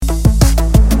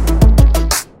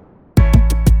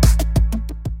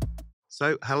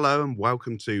So, hello and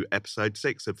welcome to episode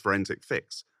 6 of Forensic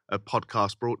Fix, a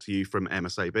podcast brought to you from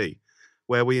MSAB,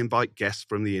 where we invite guests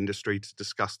from the industry to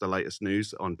discuss the latest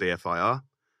news on DFIR,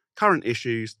 current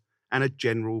issues, and a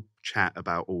general chat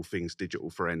about all things digital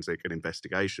forensic and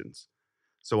investigations.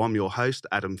 So, I'm your host,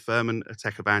 Adam Furman, a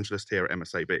tech evangelist here at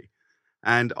MSAB,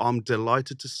 and I'm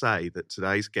delighted to say that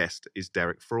today's guest is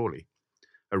Derek Frawley,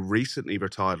 a recently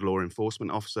retired law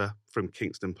enforcement officer from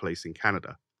Kingston Police in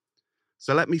Canada.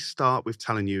 So let me start with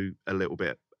telling you a little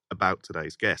bit about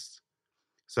today's guest.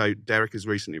 So Derek has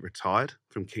recently retired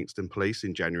from Kingston Police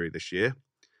in January this year,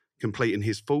 completing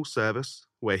his full service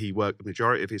where he worked the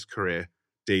majority of his career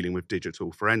dealing with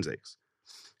digital forensics.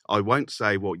 I won't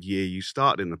say what year you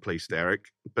started in the police,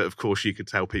 Derek, but of course you could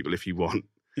tell people if you want.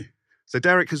 So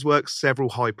Derek has worked several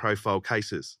high-profile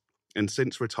cases and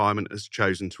since retirement has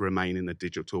chosen to remain in the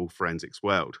digital forensics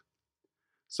world.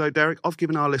 So, Derek, I've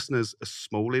given our listeners a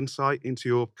small insight into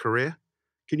your career.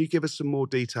 Can you give us some more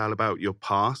detail about your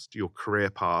past, your career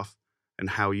path, and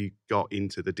how you got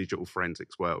into the digital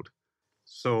forensics world?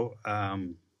 So, I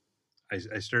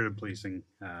started policing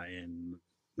in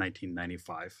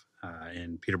 1995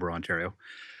 in Peterborough, Ontario.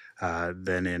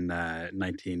 Then in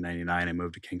 1999, I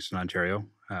moved to Kingston, Ontario,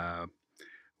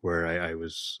 where I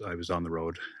was on the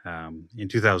road. In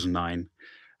 2009,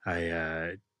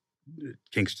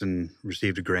 Kingston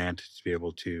received a grant to be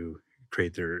able to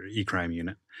create their e-crime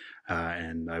unit,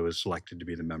 and I was selected to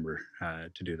be the member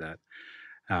to do that.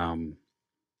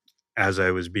 As I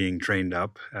was being trained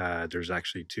up, there's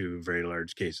actually two very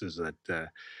large cases that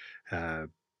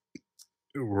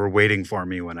were waiting for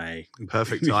me when I...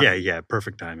 Perfect timing. Yeah,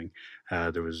 perfect timing.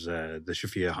 There was the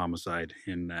Shafia homicide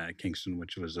in Kingston,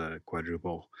 which was a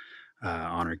quadruple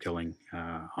honor killing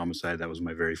homicide. That was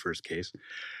my very first case.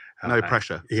 No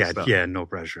pressure. Yeah, no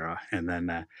pressure. And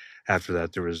then after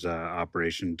that, there was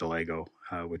Operation Delago,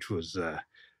 which was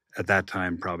at that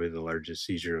time probably the largest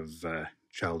seizure of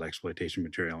child exploitation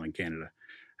material in Canada.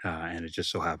 And it just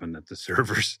so happened that the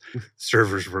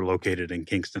servers were located in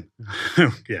Kingston.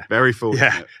 Yeah, very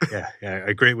fortunate. Yeah,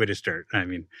 a great way to start. I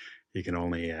mean, you can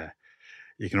only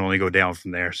go down from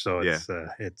there. So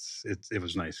it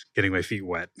was nice getting my feet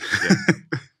wet. Yeah.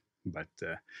 But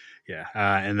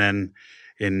and then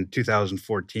in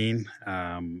 2014,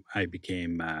 I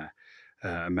became a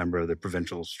member of the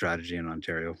provincial strategy in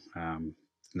Ontario, and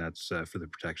that's for the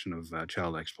protection of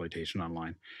child exploitation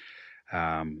online.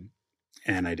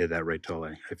 And I did that right till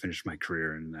I finished my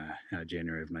career in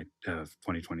January of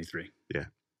 2023. Yeah,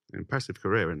 impressive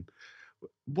career. And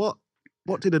what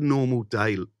did a normal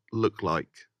day look like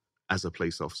as a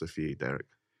police officer for you, Derek?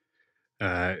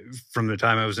 From the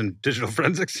time I was in digital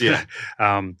forensics? Yeah.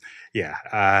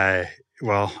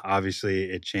 Well,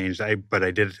 obviously it changed. I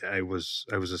was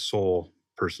a sole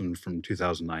person from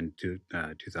 2009 to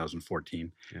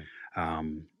 2014. Yeah.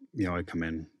 I'd come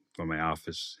in from my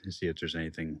office and see if there's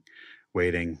anything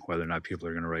waiting, whether or not people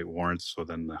are going to write warrants. So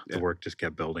then the work just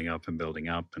kept building up, and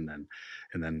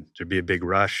then there'd be a big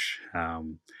rush.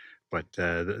 But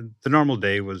the normal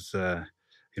day was,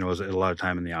 was a lot of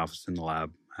time in the office, in the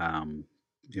lab.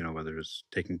 Whether it was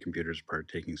taking computers apart,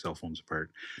 taking cell phones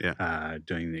apart,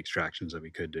 doing the extractions that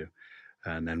we could do.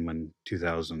 And then when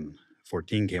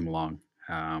 2014 came along,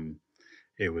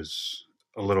 it was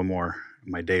a little more,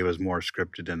 my day was more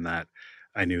scripted in that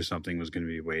I knew something was going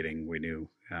to be waiting. We knew,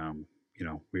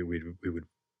 we would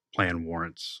plan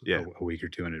warrants a week or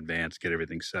two in advance, get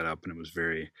everything set up. And it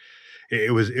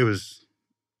was it was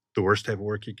the worst type of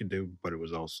work you could do, but it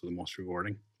was also the most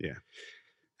rewarding. Yeah.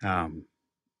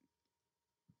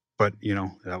 But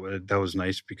that was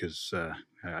nice because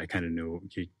I kind of knew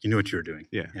you knew what you were doing.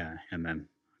 Yeah. And then,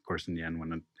 of course, in the end,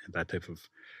 when that type of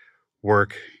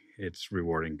work, it's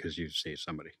rewarding because you save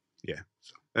somebody. Yeah.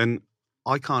 And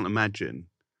I can't imagine,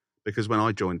 because when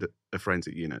I joined a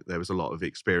forensic unit, there was a lot of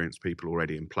experienced people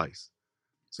already in place.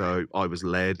 So I was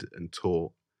led and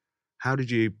taught. How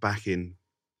did you back in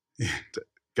to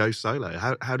go solo?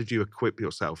 How did you equip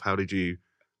yourself? How did you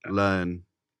learn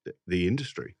the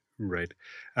industry? Right.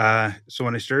 So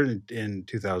when I started in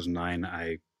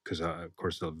 2009, because of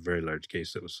course, a very large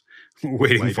case that was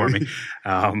waiting for me.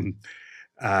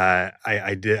 I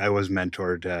was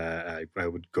mentored. I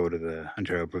would go to the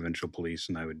Ontario Provincial Police,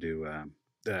 and I would do.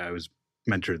 I was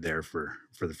mentored there for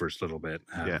the first little bit,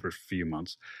 for a few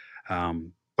months.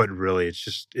 But really,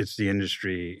 it's the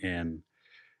industry and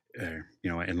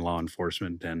in law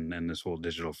enforcement and this whole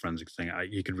digital forensics thing.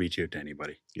 You could reach out to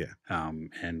anybody. Yeah.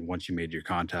 And once you made your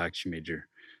contacts, you made your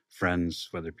friends,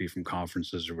 whether it be from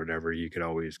conferences or whatever, you could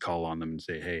always call on them and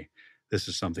say, hey, this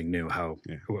is something new. How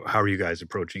are you guys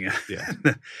approaching it? Yeah.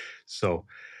 So,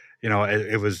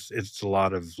 it's a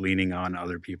lot of leaning on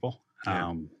other people.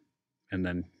 Yeah. And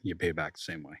then you pay back the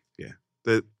same way. Yeah.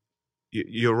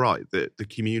 You're right. The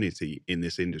community in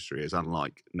this industry is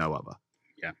unlike no other.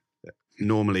 Yeah.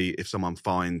 Normally, if someone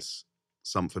finds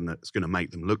something that's going to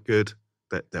make them look good,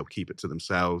 that they'll keep it to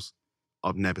themselves.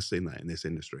 I've never seen that in this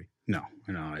industry. No,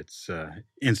 it's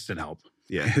instant help.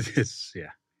 Yeah.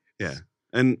 Yeah.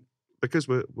 And because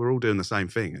we're all doing the same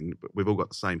thing and we've all got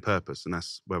the same purpose, and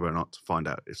that's whether or not to find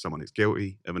out if someone is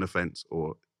guilty of an offence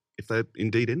or if they're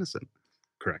indeed innocent.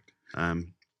 Correct.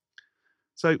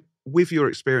 So with your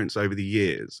experience over the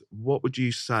years, what would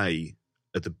you say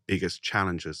are the biggest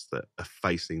challenges that are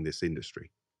facing this industry?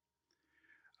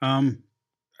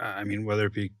 I mean, whether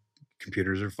it be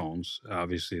computers or phones,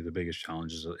 obviously the biggest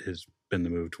challenge has been the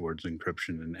move towards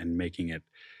encryption and making it,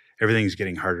 everything's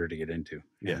getting harder to get into.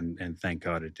 Yeah. And thank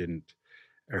God it didn't,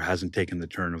 or hasn't taken the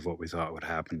turn of what we thought would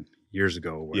happen years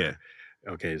ago. Where,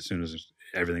 okay, as soon as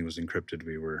everything was encrypted,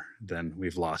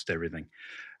 we've lost everything.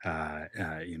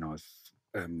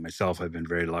 Myself, I've been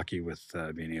very lucky with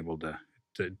being able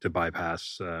to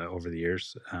bypass over the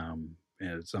years some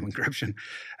encryption.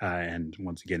 And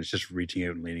once again, it's just reaching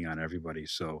out and leaning on everybody.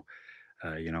 So,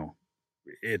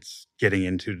 it's getting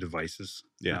into devices.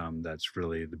 That's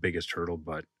really the biggest hurdle,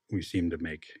 but we seem to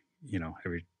make, we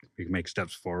make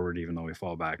steps forward, even though we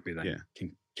fall back, we then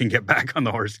can get back on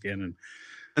the horse again.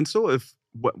 And sort of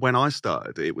when I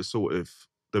started, it was sort of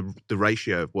the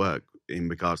ratio of work in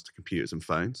regards to computers and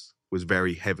phones was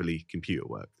very heavily computer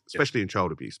work, especially in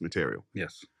child abuse material.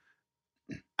 Yes.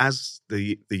 As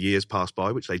the years passed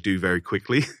by, which they do very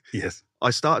quickly, yes, I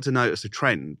started to notice a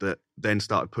trend that then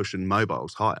started pushing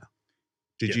mobiles higher.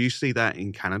 Did you see that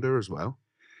in Canada as well?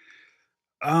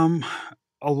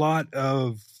 A lot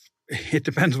of it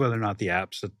depends whether or not the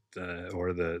apps that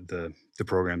or the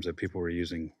programs that people were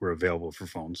using were available for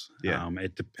phones. Yeah.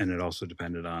 And it also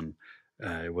depended on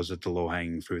was it the low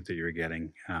hanging fruit that you were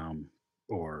getting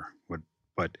or what?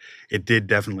 But it did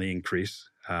definitely increase.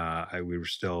 We were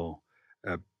still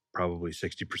probably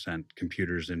 60%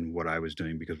 computers in what I was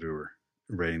doing because we were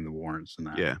writing the warrants and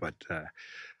that. Yeah. But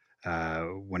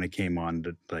when it came on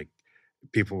to, like,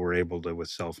 people were able to, with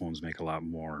cell phones, make a lot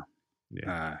more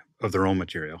of their own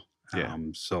material.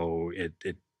 So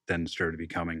it then started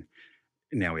becoming,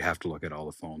 now we have to look at all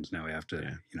the phones. Now we have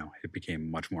to, it became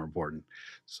much more important.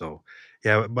 So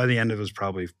by the end,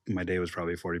 my day was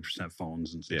probably 40%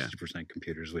 phones and 60%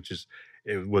 computers,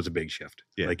 it was a big shift.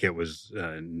 Yeah. Like it was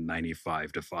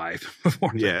 95 to 5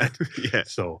 before that. Yeah.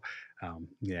 So,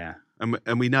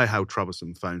 And we know how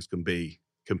troublesome phones can be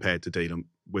compared to dealing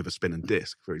with a spinning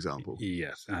disk, for example.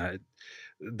 Yes.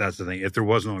 That's the thing. If there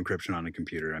was no encryption on a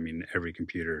computer, I mean, every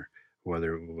computer,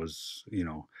 whether it was,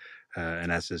 an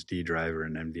SSD drive or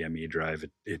an NVMe drive,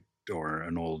 or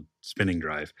an old spinning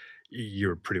drive,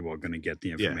 you're pretty well going to get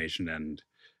the information, and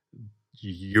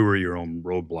you were your own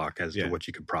roadblock as to what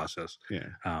you could process.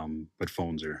 But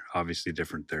phones are obviously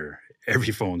different.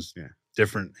 Every phone's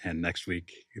different, and next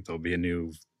week there'll be a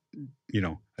new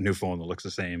phone that looks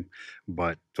the same,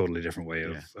 but totally different way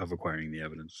of acquiring the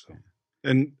evidence. So,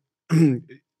 and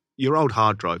your old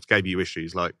hard drives gave you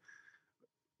issues like.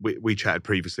 We chatted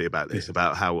previously about this,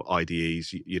 about how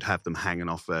IDEs, you'd have them hanging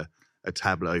off a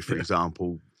Tableau, for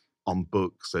example, on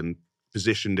books and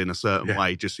positioned in a certain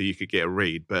way just so you could get a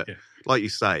read. But like you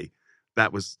say,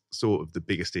 that was sort of the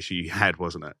biggest issue you had,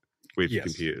 wasn't it, with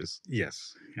computers?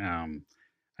 Yes. I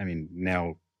mean,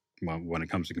 now when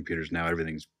it comes to computers, now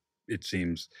it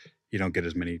seems you don't get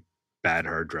as many bad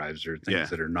hard drives or things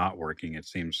that are not working. It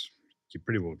seems you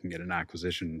pretty well can get an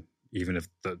acquisition, even if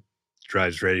the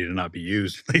drive's ready to not be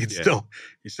used. You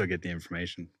still get the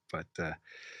information. But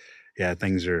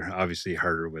things are obviously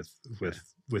harder with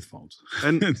phones.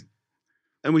 And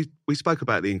we spoke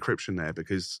about the encryption there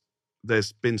because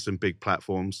there's been some big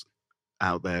platforms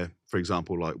out there, for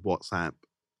example, like WhatsApp,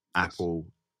 Apple,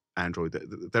 Android.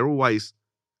 They're always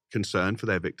concerned for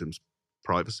their victims'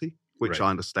 privacy, which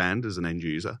I understand as an end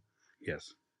user.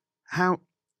 Yes. How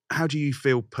do you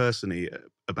feel personally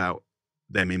about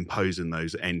them imposing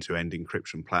those end-to-end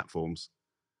encryption platforms?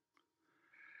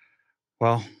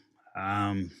 Well,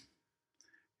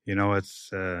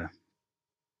 it's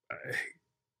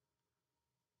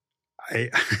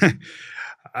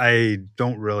I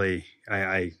don't really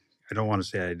I don't want to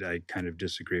say I kind of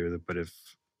disagree with it, but if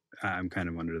I'm kind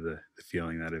of under the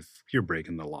feeling that if you're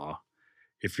breaking the law,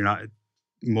 if you're not,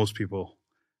 most people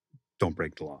don't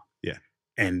break the law. Yeah.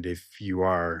 And if you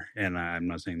are, and I'm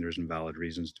not saying there's invalid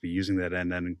reasons to be using that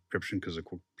end-to-end encryption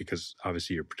because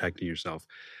obviously you're protecting yourself,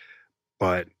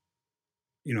 but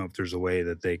if there's a way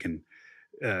that they can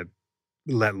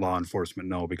let law enforcement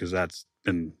know, because that's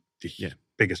been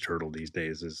biggest hurdle these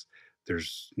days is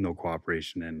there's no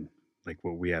cooperation, and like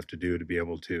what we have to do to be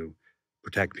able to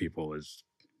protect people it's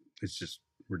just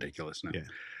ridiculous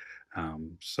now.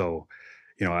 So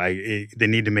they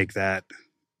need to make that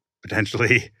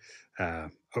potentially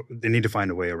they need to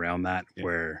find a way around that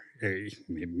where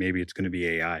maybe it's going to be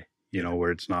AI,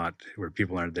 where it's not, where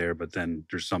people aren't there, but then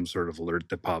there's some sort of alert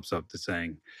that pops up that's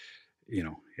saying,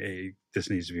 hey, this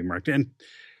needs to be marked. And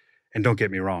don't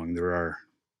get me wrong, there are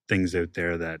things out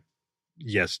there that,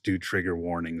 yes, do trigger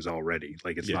warnings already.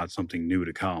 Like it's not something new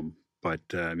to come, but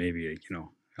maybe,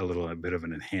 a bit of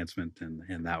an enhancement,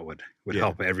 and that would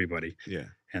help everybody. Yeah.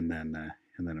 And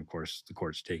then of course the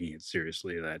court's taking it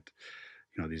seriously that,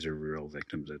 these are real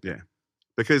victims out there. Yeah.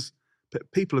 Because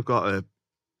people have got to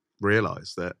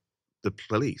realize that the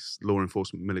police, law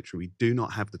enforcement, military, we do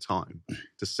not have the time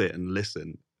to sit and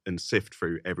listen and sift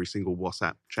through every single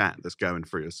WhatsApp chat that's going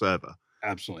through a server.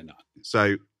 Absolutely not.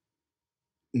 So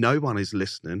no one is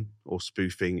listening or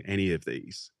spoofing any of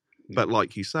these. But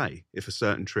like you say, if a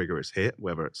certain trigger is hit,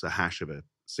 whether it's a hash of a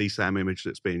CSAM image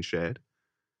that's being shared,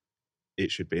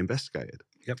 it should be investigated.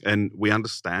 Yep. And we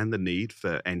understand the need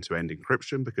for end-to-end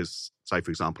encryption because, say,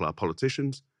 for example, our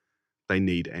politicians, they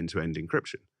need end-to-end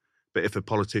encryption. But if a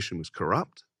politician was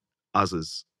corrupt, us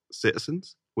as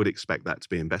citizens would expect that to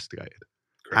be investigated.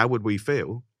 Correct. How would we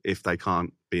feel if they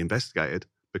can't be investigated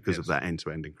because of that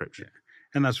end-to-end encryption? Yeah.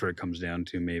 And that's where it comes down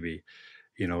to maybe,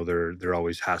 there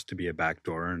always has to be a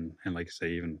backdoor. And like I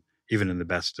say, even in the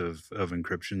best of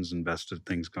encryptions and best of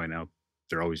things going out,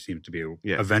 there always seems to be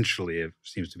eventually it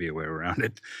seems to be a way around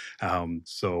it.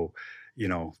 So,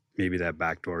 maybe that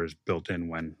backdoor is built in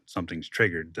when something's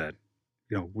triggered that,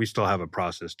 we still have a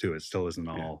process to it. It still isn't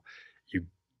all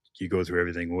you go through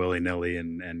everything willy-nilly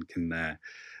and can,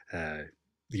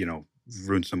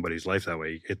 ruin somebody's life that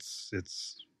way. It's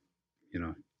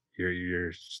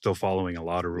you're still following a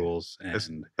lot of rules,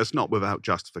 and it's not without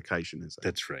justification, is it?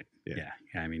 That's right. Yeah.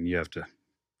 I mean, you have to.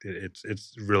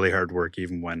 It's really hard work,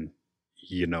 even when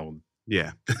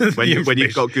Yeah, when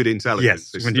you've got good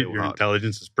intelligence. Yes, when your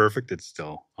intelligence is perfect, it's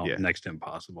still next to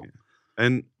impossible. Yeah.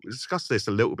 And we discussed this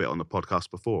a little bit on the podcast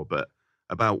before, but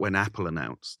about when Apple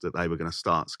announced that they were going to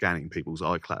start scanning people's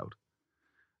iCloud,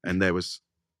 and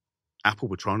Apple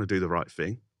were trying to do the right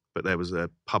thing, but there was a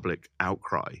public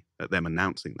outcry at them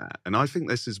announcing that. And I think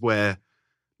this is where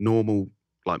normal,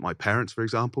 like my parents, for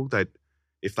example,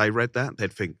 if they read that,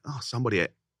 they'd think, oh, somebody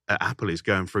at Apple is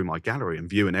going through my gallery and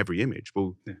viewing every image.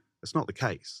 Well, that's not the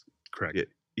case. Correct.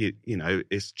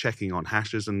 It's checking on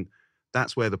hashes. And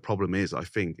that's where the problem is, I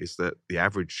think, is that the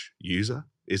average user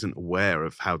isn't aware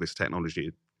of how this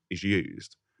technology is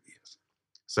used. Yes.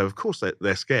 So, of course,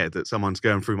 they're scared that someone's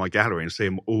going through my gallery and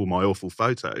seeing all my awful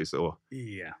photos.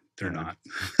 Yeah, they're not.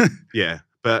 Yeah,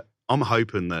 but I'm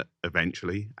hoping that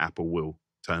eventually Apple will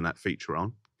turn that feature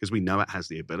on because we know it has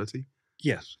the ability.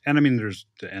 Yes. And I mean,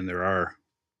 there are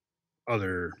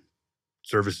other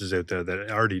services out there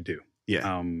that already do.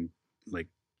 Yeah.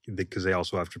 Because they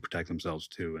also have to protect themselves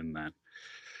too, and that,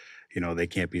 they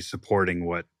can't be supporting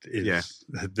what is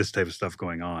this type of stuff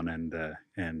going on. And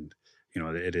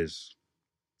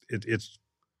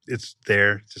it's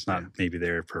there. It's just not maybe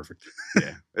there perfect.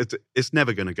 Yeah. It's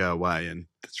never going to go away. And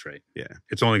that's right. Yeah.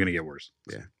 It's only going to get worse.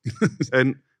 Yeah.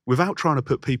 And without trying to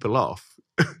put people off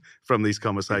from these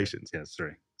conversations. Yeah, that's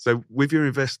right. So with your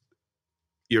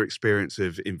experience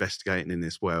of investigating in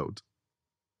this world,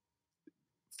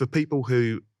 for people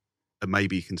who are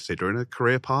maybe considering a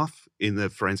career path in the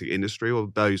forensic industry or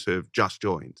those who have just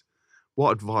joined,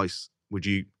 what advice would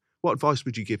you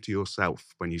give to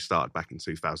yourself when you started back in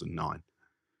 2009?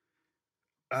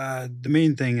 The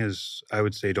main thing is, I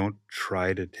would say, don't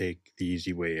try to take the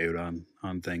easy way out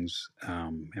on things.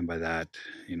 And by that,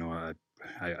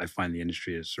 I find the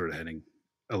industry is sort of heading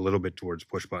a little bit towards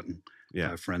push button.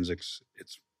 Forensics.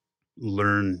 It's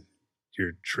learn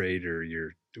your trade or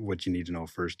what you need to know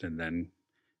first, and then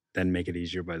make it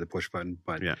easier by the push button.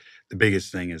 But the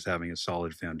biggest thing is having a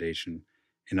solid foundation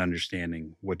and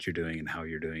understanding what you're doing and how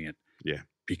you're doing it. Yeah.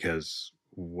 Because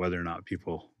whether or not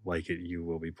people like it, you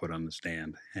will be put on the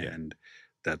stand, and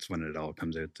that's when it all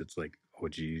comes out. It's like, oh,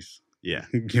 geez. Yeah.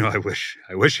 I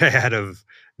wish I had have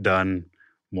done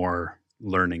more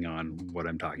learning on what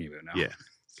I'm talking about now. Yeah.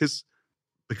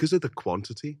 Because of the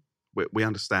quantity, we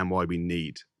understand why we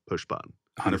need push button.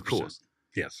 100%. And of course.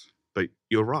 Yes. But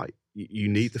you're right. You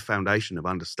need the foundation of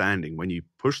understanding when you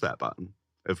push that button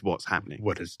of what's happening.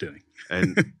 What it's doing.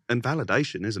 and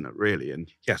validation, isn't it, really? And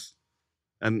yes.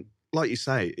 And like you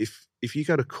say, if you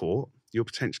go to court, you're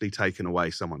potentially taking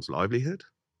away someone's livelihood,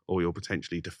 or you're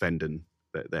potentially defending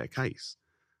their case.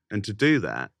 And to do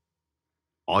that,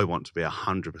 I want to be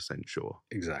 100% sure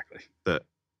Exactly. that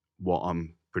what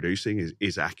I'm producing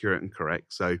is accurate and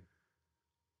correct. So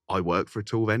I work for a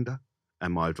tool vendor,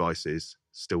 and my advice is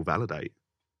still validate.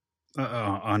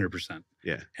 100%.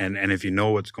 Yeah. And if you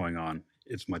know what's going on,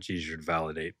 it's much easier to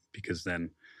validate, because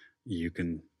then you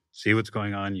can see what's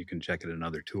going on. You can check it in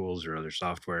other tools or other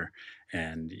software,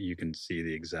 and you can see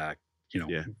the exact,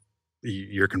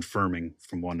 you're confirming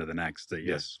from one to the next that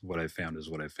yes, what I found is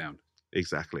what I found.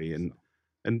 Exactly.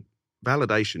 And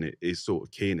validation is sort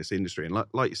of key in this industry. And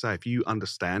like you say, if you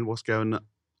understand what's going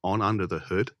on under the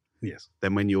hood, yes,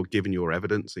 then when you're giving your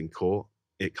evidence in court,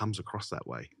 it comes across that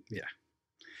way. Yeah.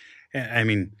 I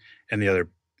mean, and the other,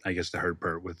 I guess the hard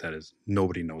part with that is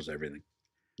nobody knows everything.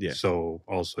 Yeah. So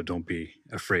also don't be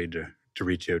afraid to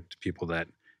reach out to people that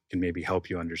can maybe help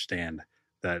you understand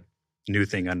that new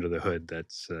thing under the hood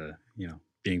that's,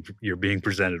 you're being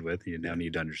presented with, you now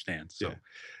need to understand. So,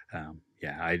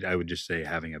 I would just say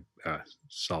having a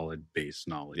solid base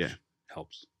knowledge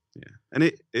helps. Yeah. And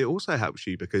it also helps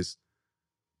you because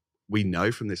we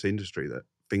know from this industry that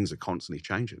things are constantly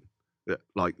changing.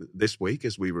 Like this week,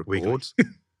 as we record,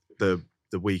 the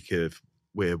week of,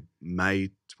 we're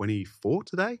May 24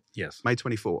 today? Yes. May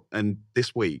 24. And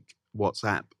this week,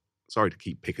 WhatsApp, sorry to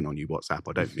keep picking on you, WhatsApp,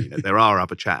 I don't mean it. There are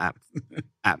other chat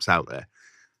apps out there.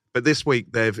 But this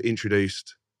week, they've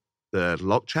introduced the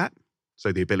lock chat,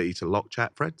 so the ability to lock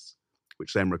chat threads,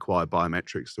 which then require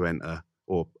biometrics to enter,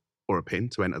 or a PIN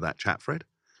to enter that chat thread.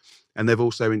 And they've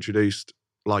also introduced,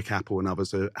 like Apple and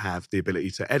others, have the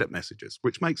ability to edit messages,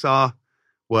 which makes our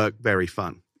work very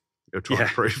fun. You're trying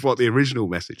to prove what the original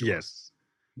message was. Yes.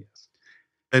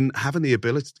 And having the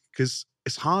ability, because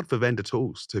it's hard for vendor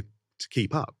tools to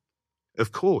keep up.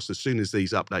 Of course, as soon as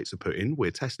these updates are put in,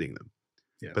 we're testing them.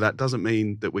 Yes. But that doesn't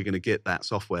mean that we're going to get that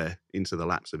software into the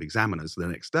laps of examiners the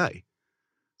next day.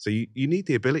 So you need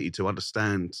the ability to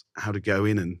understand how to go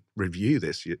in and review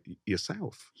this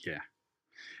yourself. Yeah.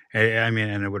 I mean,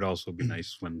 and it would also be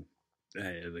nice when,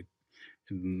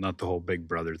 not the whole Big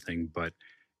Brother thing, but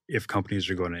if companies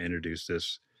are going to introduce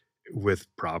this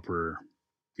with proper,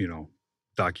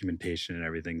 documentation and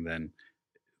everything, then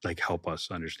like help us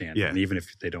understand. Yeah. And even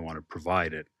if they don't want to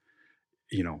provide it,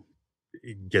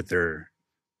 get their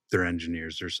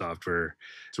engineers, their software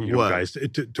to work. Guys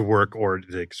to work or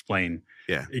to explain.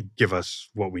 Yeah. Give us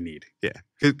what we need. Yeah.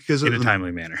 Because in a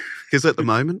timely manner. Because at the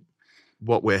moment,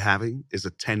 what we're having is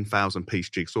a 10,000 piece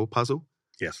jigsaw puzzle.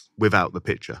 Yes. Without the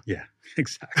picture. Yeah,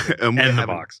 exactly. and the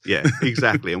box. Yeah,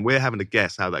 exactly. And we're having to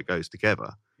guess how that goes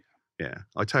together. Yeah,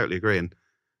 I totally agree. And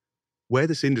where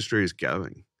this industry is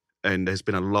going, and there's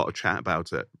been a lot of chat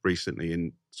about it recently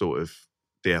in sort of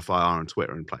DFIR and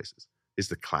Twitter and places, is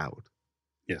the cloud.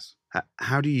 Yes.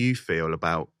 How do you feel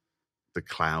about the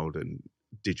cloud and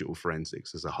digital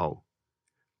forensics as a whole?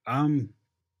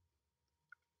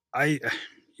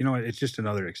 It's just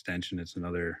another extension. It's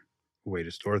another way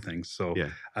to store things. So, yeah.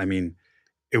 I mean,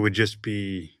 it would just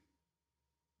be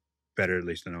better, at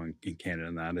least I know in Canada,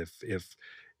 and that if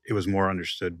it was more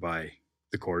understood by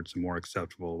the courts and more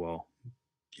acceptable, well,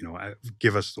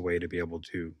 give us the way to be able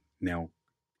to now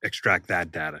extract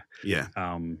that data. Yeah.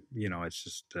 It's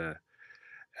just,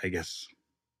 I guess,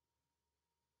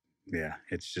 yeah,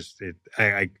 it's just,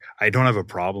 I don't have a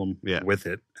problem with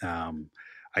it.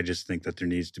 I just think that there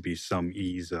needs to be some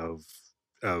ease of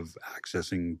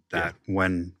accessing that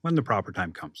when the proper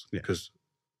time comes, because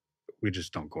we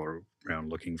just don't go around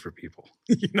looking for people.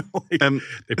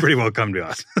 They pretty well come to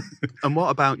us. And what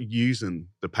about using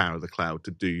the power of the cloud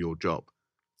to do your job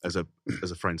as a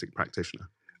forensic practitioner?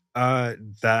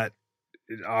 That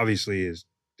obviously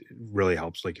really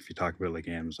helps. Like if you talk about like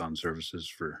Amazon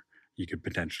services, you could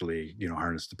potentially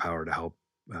harness the power to help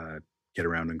get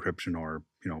around encryption or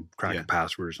crack a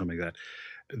password or something like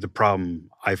that. The problem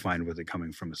I find with it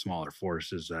coming from a smaller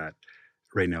force is that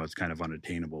right now it's kind of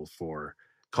unattainable for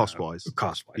cost-wise.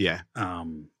 Yeah.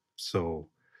 So,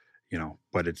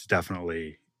 but it's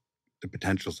definitely, the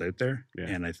potential's out there. Yeah.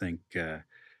 And I think,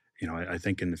 I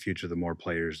think in the future, the more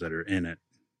players that are in it,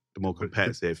 the more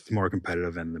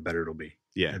competitive, and the better it'll be.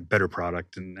 Yeah. A better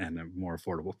product and a more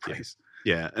affordable price.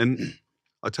 Yeah. And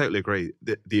I totally agree.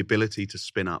 The ability to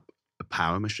spin up a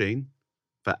power machine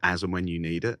for as and when you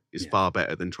need it is far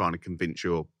better than trying to convince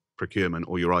your procurement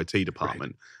or your IT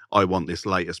department, I want this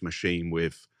latest machine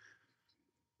with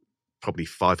probably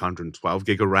 512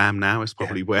 gig of RAM now is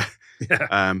probably where.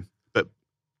 Yeah. But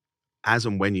as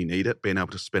and when you need it, being able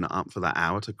to spin it up for that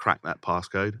hour to crack that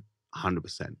passcode,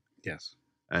 100%. Yes.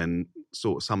 And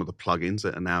sort of some of the plugins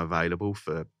that are now available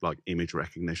for like image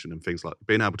recognition and things like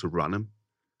being able to run them.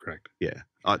 Correct. Yeah.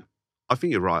 I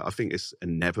think you're right. I think it's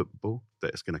inevitable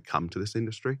that it's going to come to this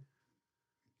industry.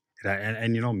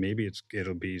 And you know, maybe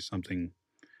it'll be something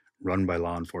run by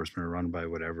law enforcement or run by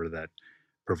whatever that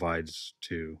provides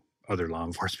to other law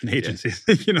enforcement agencies.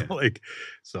 You know, like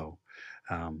so.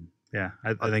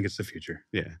 I think it's the future.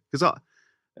 Yeah, because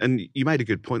and you made a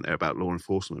good point there about law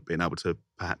enforcement being able to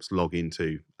perhaps log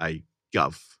into a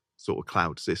gov sort of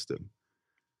cloud system.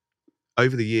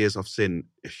 Over the years, I've seen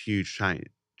a huge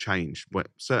change.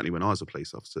 Certainly, when I was a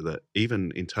police officer, that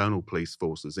even internal police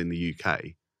forces in the UK,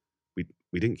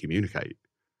 we didn't communicate.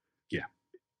 Yeah,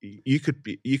 you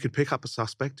could pick up a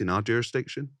suspect in our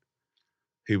jurisdiction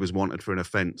who was wanted for an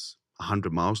offence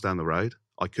 100 miles down the road.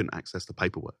 I couldn't access the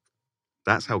paperwork.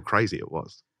 That's how crazy it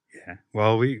was. Yeah.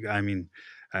 Well,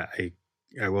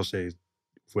 I will say,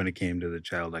 when it came to the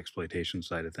child exploitation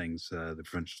side of things, the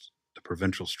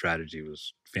provincial strategy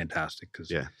was fantastic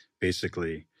because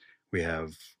basically we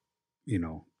have, you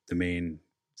know, the main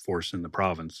force in the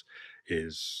province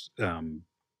is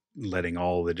letting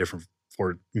all the different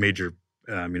major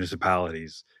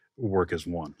municipalities work as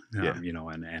one, you know,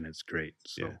 and it's great.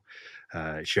 So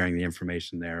sharing the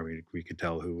information there, we could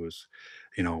tell who was,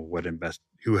 you know,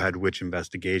 who had which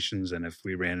investigations, and if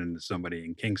we ran into somebody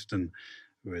in Kingston,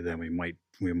 then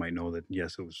we might know that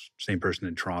yes, it was same person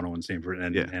in Toronto and same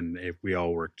person, and if we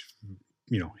all worked,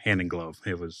 you know, hand in glove,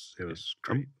 it was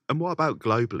great. And what about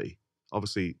globally?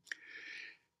 Obviously,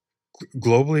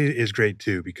 globally is great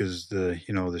too, because the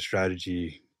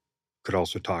strategy could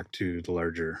also talk to the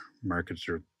larger markets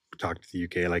or talk to the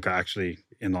UK. Like actually,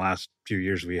 in the last few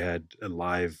years, we had a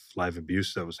live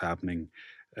abuse that was happening.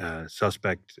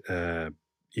 Suspect,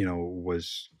 you know,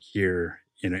 was here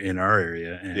in our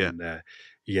area, and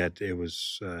yet it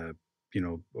was, you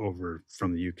know, over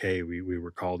from the UK. We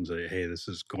were called and said, "Hey, this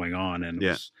is going on," and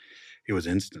it was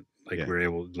instant. Like we were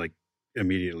able to like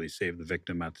immediately save the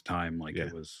victim at the time. Like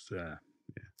it was,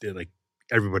 like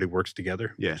everybody works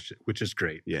together, which is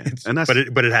great. Yeah, but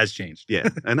it has changed. Yeah,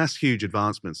 and that's huge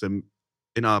advancements. And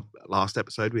in our last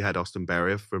episode, we had Austin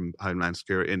Berrier from Homeland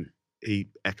Security, and he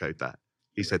echoed that.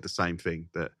 He said the same thing,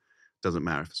 that it doesn't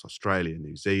matter if it's Australia,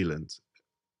 New Zealand,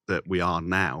 that we are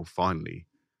now finally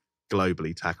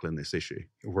globally tackling this issue.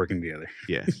 Working together.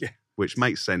 Yeah. Which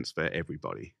makes sense for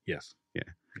everybody. Yes. Yeah.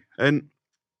 And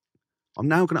I'm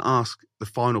now going to ask the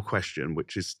final question,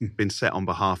 which has been set on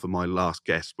behalf of my last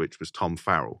guest, which was Tom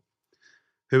Farrell,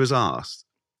 who has asked,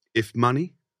 if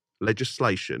money,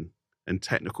 legislation, and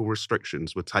technical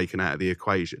restrictions were taken out of the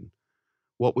equation,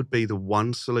 what would be the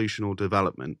one solution or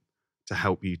development to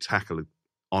help you tackle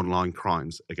online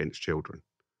crimes against children?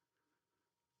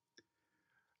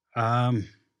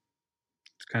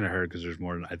 It's kind of hard because there's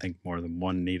more than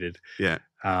one needed. Yeah.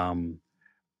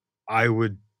 I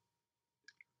would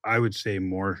say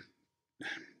more.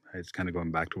 It's kind of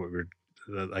going back to what we were,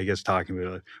 I guess, talking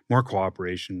about, more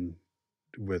cooperation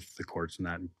with the courts and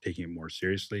that, and taking it more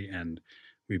seriously. And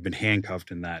we've been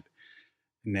handcuffed in that.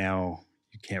 Now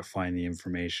you can't find the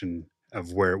information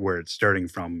of where it's starting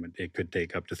from. It could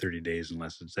take up to 30 days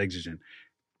unless it's exigent.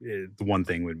 The one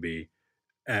thing would be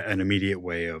an immediate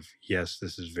way of, yes,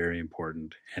 this is very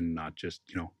important, and not just,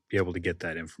 you know, be able to get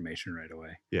that information right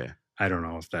away. Yeah. I don't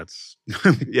know if that's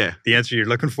the answer you're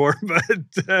looking for, but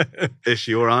it's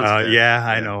your answer.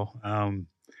 I know.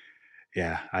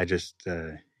 I just,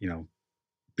 you know,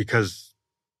 because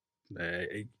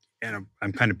and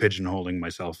I'm kind of pigeonholing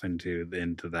myself into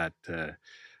that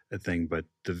thing, but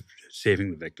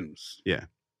saving the victims. Yeah.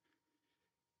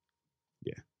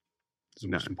 It's the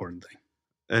most important thing.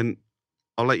 And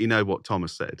I'll let you know what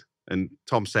Thomas said. And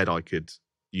Tom said I could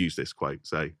use this quote.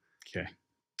 So, okay.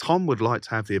 Tom would like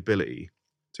to have the ability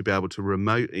to be able to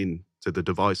remote into the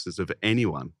devices of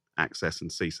anyone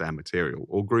accessing CSAM material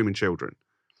or grooming children.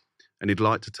 And he'd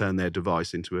like to turn their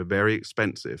device into a very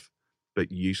expensive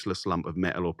but useless lump of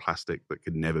metal or plastic that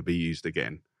could never be used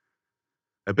again.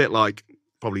 A bit like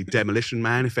probably Demolition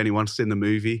Man, if anyone's seen the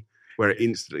movie, where it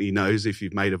instantly knows if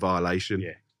you've made a violation.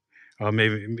 Yeah. Well,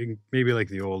 maybe like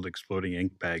the old exploding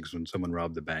ink bags when someone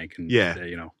robbed the bank, and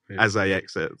you know, as they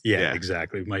exit. Yeah,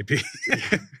 exactly. It might be,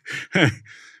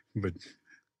 but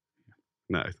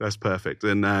no, that's perfect.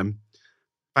 And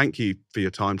thank you for your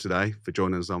time today, for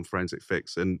joining us on Forensic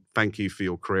Fix, and thank you for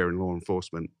your career in law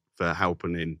enforcement, for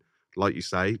helping in, like you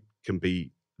say, can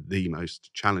be the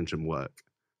most challenging work,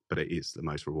 but it is the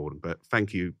most rewarding. But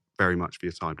thank you very much for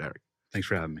your time, Derek. Thanks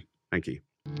for having me. Thank you.